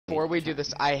Before we do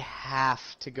this, I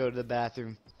have to go to the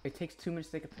bathroom. It takes 2 minutes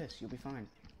to take a piss. You'll be fine.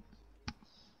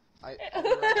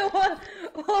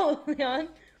 Oh, Leon.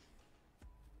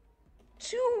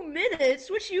 2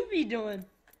 minutes? What you be doing?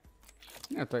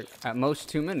 Yeah, it's like at most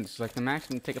 2 minutes, like the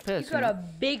maximum to take a piss. You got a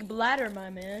big bladder, my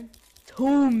man.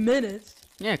 2 minutes?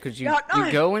 Yeah, because you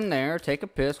go in there, take a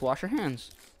piss, wash your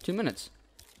hands. 2 minutes.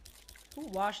 Who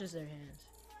washes their hands?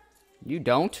 You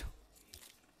don't?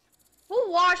 Who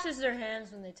washes their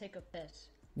hands when they take a piss?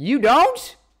 You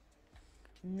don't?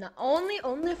 No, only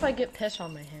if I get piss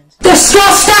on my hands.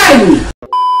 Disgusting!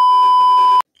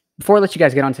 Before I let you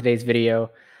guys get on today's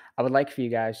video, I would like for you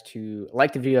guys to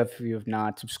like the video if you have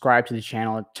not, subscribe to the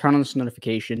channel, turn on the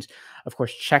notifications. Of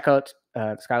course, check out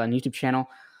the Skyline YouTube channel.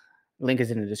 Link is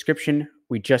in the description.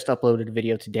 We just uploaded a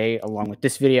video today along with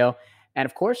this video. And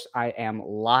of course, I am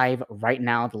live right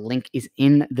now. The link is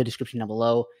in the description down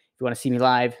below. If you want to see me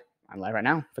live, I'm live right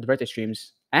now for the birthday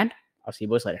streams. And I'll see you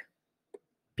boys later.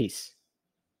 Peace.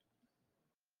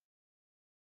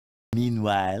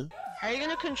 Meanwhile, How are you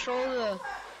gonna control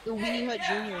the Weenie Hut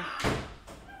Junior?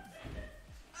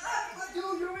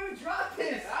 Dude, you made me drop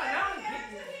this.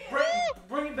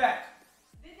 Bring it back.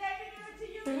 Did David give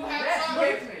it to you? Yes, he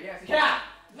gave it to me. Yes, Cat.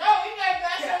 No, he gave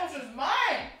that. That was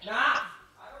mine. Nah.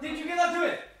 Did you get up to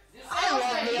it? I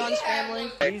love Leon's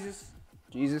family.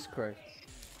 Jesus Christ.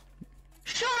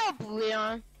 Shut up,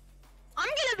 Leon. I'm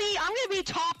gonna be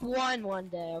top one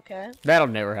day, okay? That'll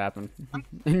never happen.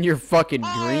 In your fucking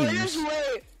dreams. Just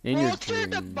wait. In your Walter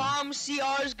the dreams. Bomb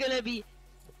CR is gonna be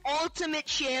Ultimate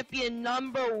Champion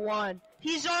 #1.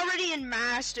 He's already in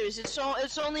Masters. It's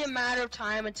only a matter of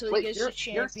time until he gets to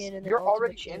champion and then You're Ultimate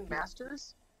already champion. in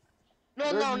Masters?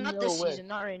 No, There's not this no way. season.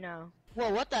 Not right now.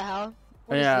 Whoa, what the hell?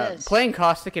 What is Yeah, this? playing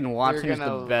Caustic and You're Watson is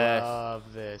gonna the best.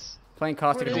 love this. Playing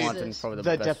Caustic What and is Watson this? is probably The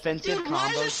the best. defensive Dude, why is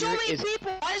combo there so here many is.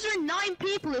 people? Why is there 9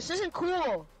 people? This isn't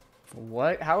cool.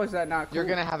 What? How is that not cool? You're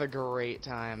gonna have a great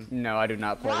time. No, I do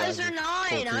not play Why that is there as 9?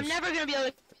 full I'm teams. never gonna be able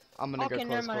to. I'm gonna Okay, go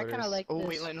never close mind. I quarters. kind of like oh,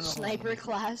 this wait, no. sniper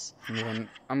class. I'm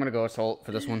gonna go assault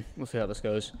for this one. We'll see how this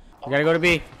goes. We gotta go to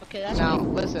B. Okay, that's Now, me.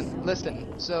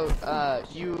 listen. So,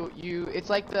 it's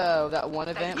like that one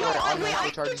event Yo, where it wait,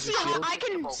 automatically charges your shield. I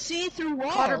can see through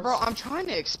walls. Carter, bro, I'm trying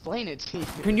to explain it to you.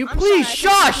 Can you I'm please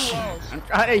sorry, I can see shush? through walls. I'm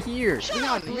trying to hear. Shut up,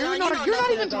 Leon, Leon, you're you not know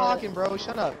nothing even about talking, bro.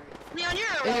 Shut up. it. Leon, you're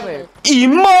Anyway,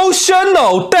 irrelevant.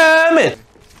 emotional, damn it!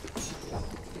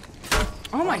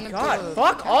 Oh my I'm god, gonna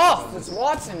fuck off! It's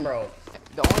Watson, bro.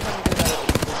 the only time you do that is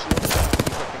the shield is when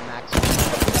you fucking max.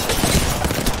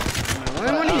 I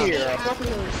want to hear.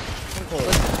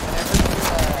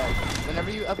 Listen,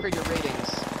 whenever you upgrade your ratings,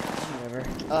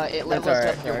 it levels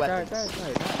up your weapons.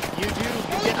 You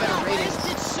get better ratings. I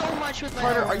did so much with my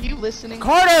Carter, armor. are you listening?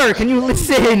 Carter, can you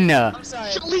listen? I'm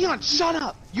sorry. Leon, shut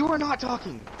up! You are not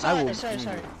talking. Sorry.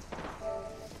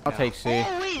 I'll take C.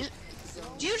 Oh wait,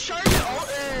 do you charge your ult?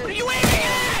 What are you aiming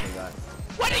at?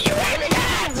 What are you aiming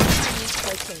at?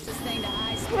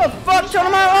 Who the fuck shot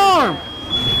on my arm?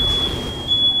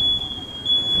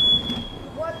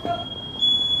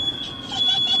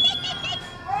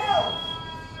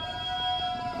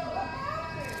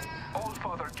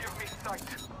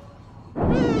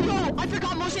 Ooh, yo, I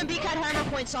forgot Mozambique had hammer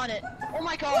points on it. Oh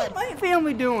my god. What my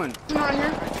family doing? Around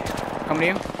here. Coming to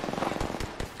you.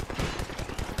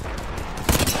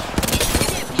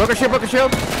 Broke a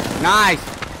shield. Nice.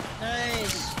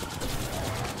 Nice.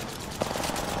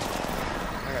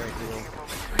 I gotta heal.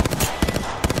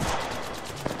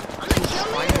 I'm the kill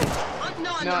leader?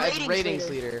 No, I'm No, the it's ratings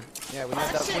leader. Yeah,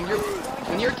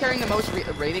 when you're carrying the most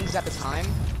ratings at the time,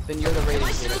 then you're the Am I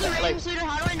ratings still leader. the ratings leader?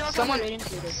 How do I know if I'm the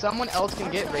ratings leader? Someone else can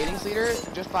get ratings leader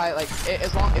just by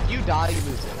if you die, you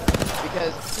lose it.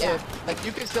 Because if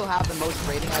you can still have the most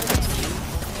rating out of the team.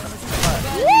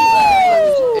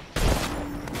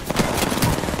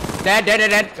 Dead.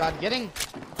 God, getting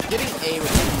A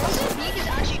with Mozambique is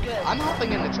actually good. I'm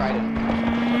hopping in the Trident.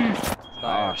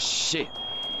 Oh shit.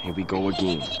 Here we go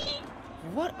again.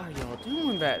 What are y'all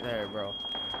doing back there, bro?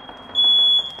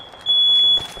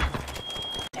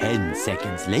 10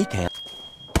 seconds later. I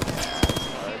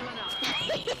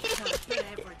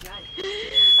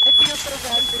feel so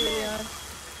bad for you, Leon.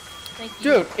 Thank you.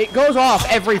 Dude, it goes off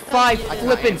every 5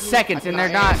 flipping seconds, and they're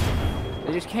not.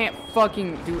 They just can't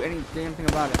fucking do any damn thing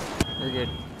about it. They're good.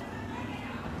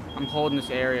 I'm holding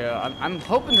this area. I'm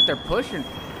hoping that they're pushing.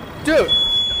 Dude,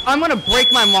 I'm gonna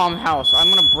break my mom's house. I'm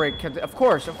gonna break. Cause of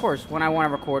course. When I want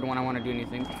to record, when I want to do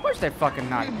anything, of course they fucking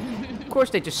not. Of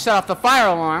course they just set off the fire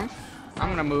alarm. I'm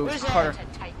gonna move Where's Carter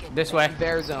this way.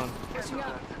 Bear zone.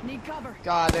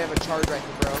 God, they have a charge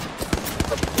rifle, bro.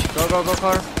 Go,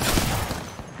 Carter.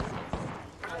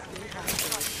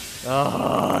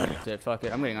 Oh, that's it. Fuck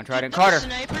it. I'm getting on Trident. Carter.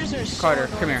 Snipers are so Carter,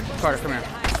 annoying. come here. Carter, come here.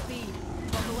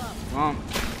 Come on.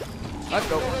 Let's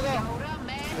go.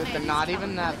 They're not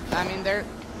even that. I mean, they're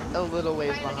a little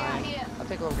ways behind. I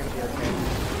think we're gonna be okay.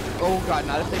 Oh god,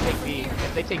 not if they take B.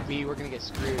 If they take B, we're gonna get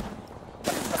screwed.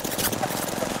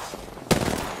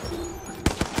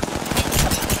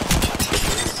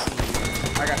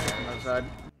 I got you on the other side.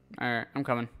 Alright, I'm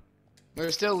coming.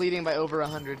 We're still leading by over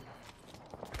 100.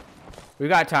 We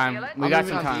got time. We got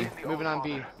some time. B. Moving on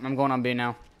B. I'm going on B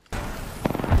now.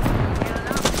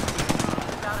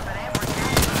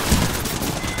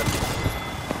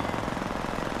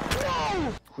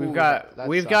 We've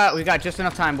got just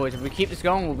enough time, boys. If we keep this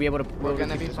going, we'll be able to. We're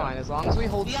gonna be fine as long as we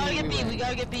hold We C. gotta get We B. win. We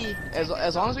gotta get B.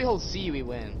 As long as we hold C, we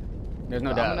win. There's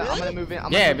no I'm doubt. gonna move in. I'm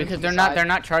gonna Yeah, move in because from they're the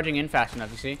not side. charging in fast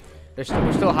enough. You see, we're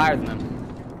still higher than them.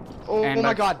 Oh, and oh my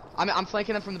like- god, I'm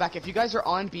flanking them from the back. If you guys are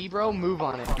on B, bro, move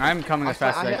on it. I'm coming as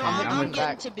fast as I I'm- can. I'm I'm with getting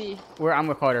back. to B. I'm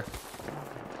with Carter.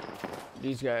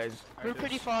 These guys. We're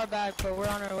pretty far back, but we're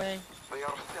on our way.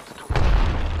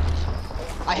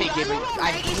 I hate Gibbies.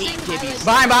 I hate Gibbies.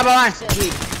 Behind.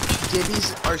 Dude,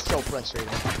 Gibbies are so frustrating.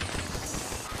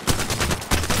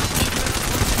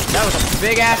 That was a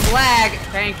big ass lag.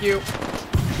 Thank you.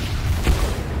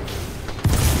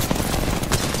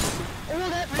 Oh,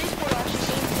 that race board actually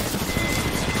saved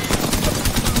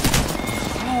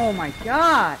Oh my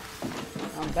god.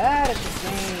 I'm bad at this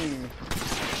game.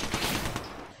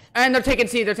 And they're taking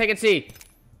C. They're taking C.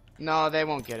 No, they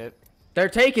won't get it. They're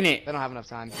taking it. They don't have enough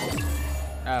time.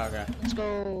 Oh, okay. me. Let's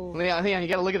go. Leon, you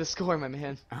gotta look at the score, my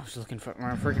man. I was looking for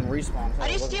my freaking respawn. I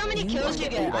just see how many kills you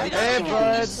get. I Hey, don't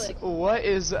buds, like, what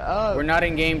is up? We're not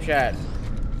in game chat.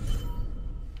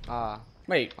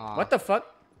 Wait, Ah. what the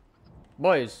fuck?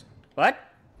 Boys, what?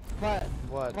 what?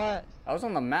 What? What? I was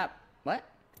on the map. What?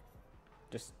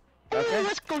 Just Hey, okay.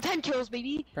 let's go 10 kills,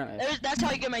 baby. Apparently. That's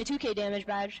how you get my 2K damage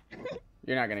badge.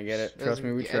 You're not gonna get it. It Trust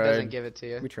me, we doesn't- It doesn't tried. give it to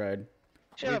you. We tried.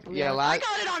 Shut up, Yeah, Leon. I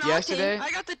got it on yesterday- Octane.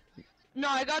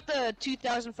 I got the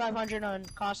 2,500 on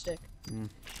Caustic.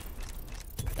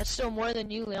 That's still more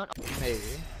than you, Leon. Maybe.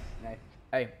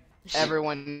 Hey,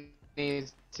 Everyone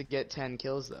needs to get 10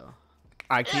 kills, though.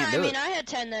 I can't yeah, do I mean, it. I had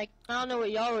 10. Like, I don't know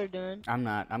what y'all were doing. I'm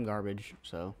not. I'm garbage.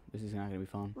 So this is not gonna be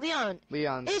fun. Leon,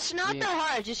 Leon. it's not that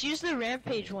hard. Just use the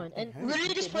Rampage one and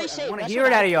literally just play safe. I want to That's hear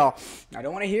what it out of y'all. I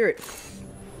don't want to hear it.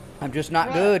 I'm just not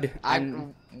What? good.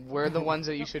 I'm. We're the ones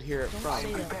that you should hear it from.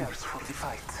 say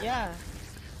that. Yeah.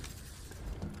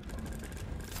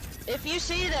 If you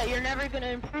say that, you're never gonna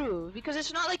improve because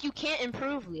it's not like you can't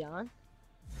improve, Leon.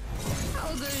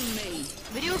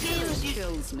 Video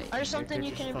games are something They're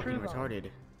you can just fucking improve on. retarded.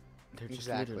 They're just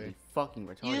Exactly. literally fucking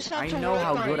retarded. You just have I to know work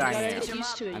how on good it. I You gotta am. get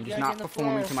used to it. I'm You just gotta not get in the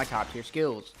performing flow. to my top tier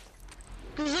skills.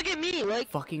 Cause look at me, like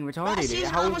Fucking last retarded. season I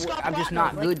How, almost got I'm just platinum.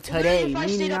 not Like, good literally, today, if I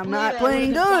stayed meaning up I'm later, not I playing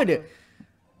would've got good.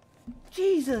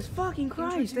 Jesus fucking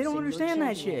Christ! They don't understand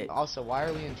that shit. Also, why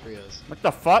are we in trios? What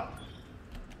the fuck?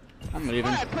 I'm leaving.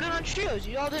 What? I put it on trios.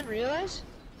 You all didn't realize?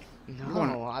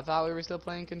 No, I thought we were still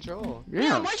playing control.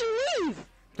 Yeah. Why'd you leave?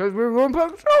 Because we were going to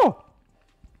control.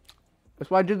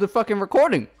 That's why I did the fucking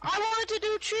recording. I wanted to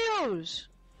do trios.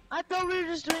 I thought we were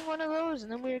just doing one of those,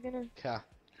 and then we were gonna. Yeah.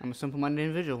 I'm a simple-minded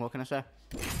individual. What can I say?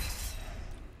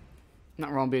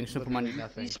 Not wrong being simple-minded.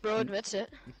 Nothing. This bro admits it.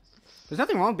 There's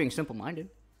nothing wrong with being simple-minded.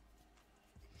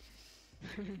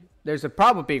 There's a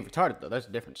problem with being retarded, though. That's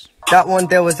the difference. That one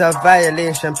there was a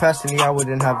violation. Personally, I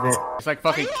wouldn't have it. It's like Are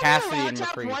fucking you only Cassidy allowed and to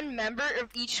have McCree. one member of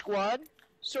each squad?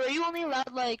 So are you only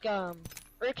allowed like or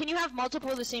can you have multiple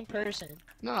of the same person?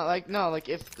 No, like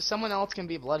if someone else can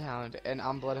be Bloodhound and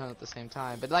I'm Bloodhound at the same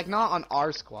time, but like not on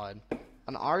our squad.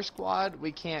 On our squad,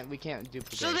 we can't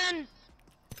duplicate. So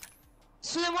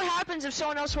then what happens if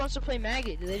someone else wants to play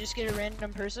Maggot? Do they just get a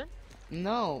random person?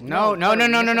 No. No.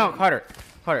 Carter.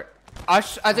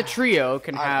 Us as a trio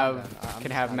can I'm have just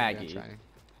not even Maggie. trying.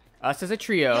 Us as a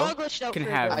trio Y'all glitched out can for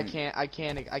a have. bit. I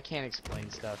can't explain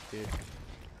stuff, dude.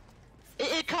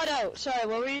 It cut out. Sorry,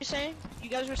 what were you saying? You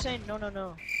guys were saying no.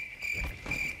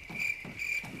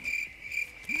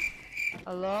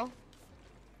 Hello?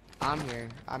 I'm here.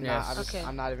 I'm Yes. not. Okay.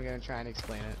 I'm not even gonna try and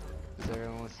explain it, because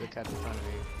everyone wants to cut in front of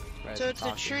me. Right, So it's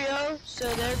a trio,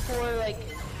 so therefore like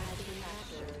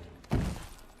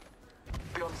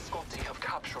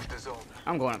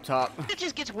I'm going up top. it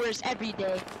just gets worse every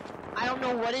day. I don't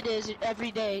know what it is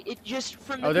every day. It just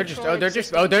from the Oh, they're just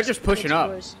pushing up.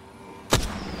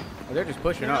 They're just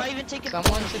pushing They're up. not even taking.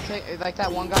 Someone should take, like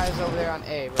that one guy is over there on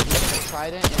A, where he has a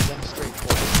trident and then straight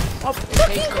forward. Oh, takes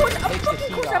fucking the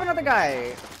heat course, off. have another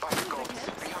guy.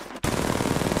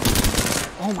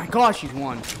 Oh my gosh, he's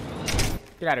won.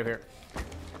 Get out of here.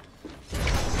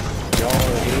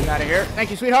 Get out of here. Thank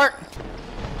you, sweetheart.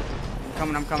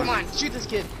 I'm coming. Come on, shoot this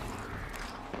kid.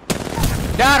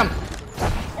 Got him.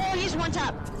 Oh, he's one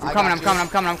tap. I'm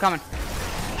coming.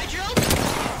 I drilled.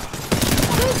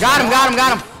 Got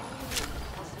him.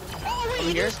 Oh, wait, Over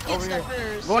here, just over here.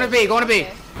 first. Going to B.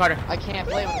 Carter. I can't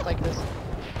play when it's like this.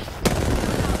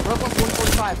 We're up on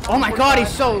 145. Oh my god, he's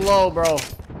so low, bro.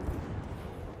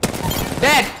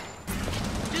 Dead.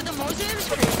 Dude, the Moses is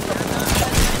crazy.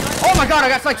 Oh my god, I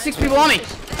got like 6 people on me.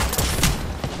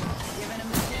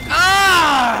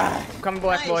 Ah! I'm coming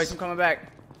back, boys. I'm coming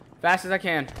back. Fast as I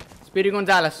can. Speedy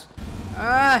Gonzalez.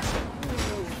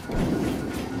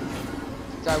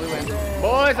 Sorry, we win.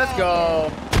 Boys, let's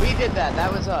go. We did that.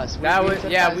 That was us. That was,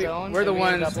 took yeah, that zone, we're the and we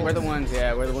ended ones, up we're the in- ones who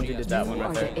did that one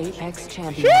right there. Apex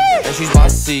champion. And she's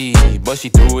bossy, but she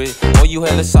threw it. Oh, you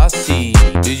hella saucy.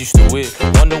 Did you stew it?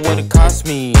 Wonder what it cost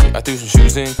me. I threw some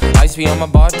shoes in. Ice be on my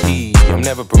body. I'm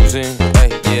never bruising.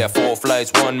 Hey, yeah, 4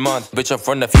 flights, 1 month. Bitch, I'm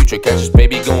from the future. Catch this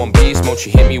baby going beast mode. She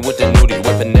hit me with the nudie.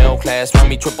 Whipping nail class. Find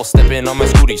me triple stepping on my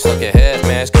scooty. Suck your head,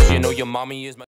 man. Cause you know your mommy is my.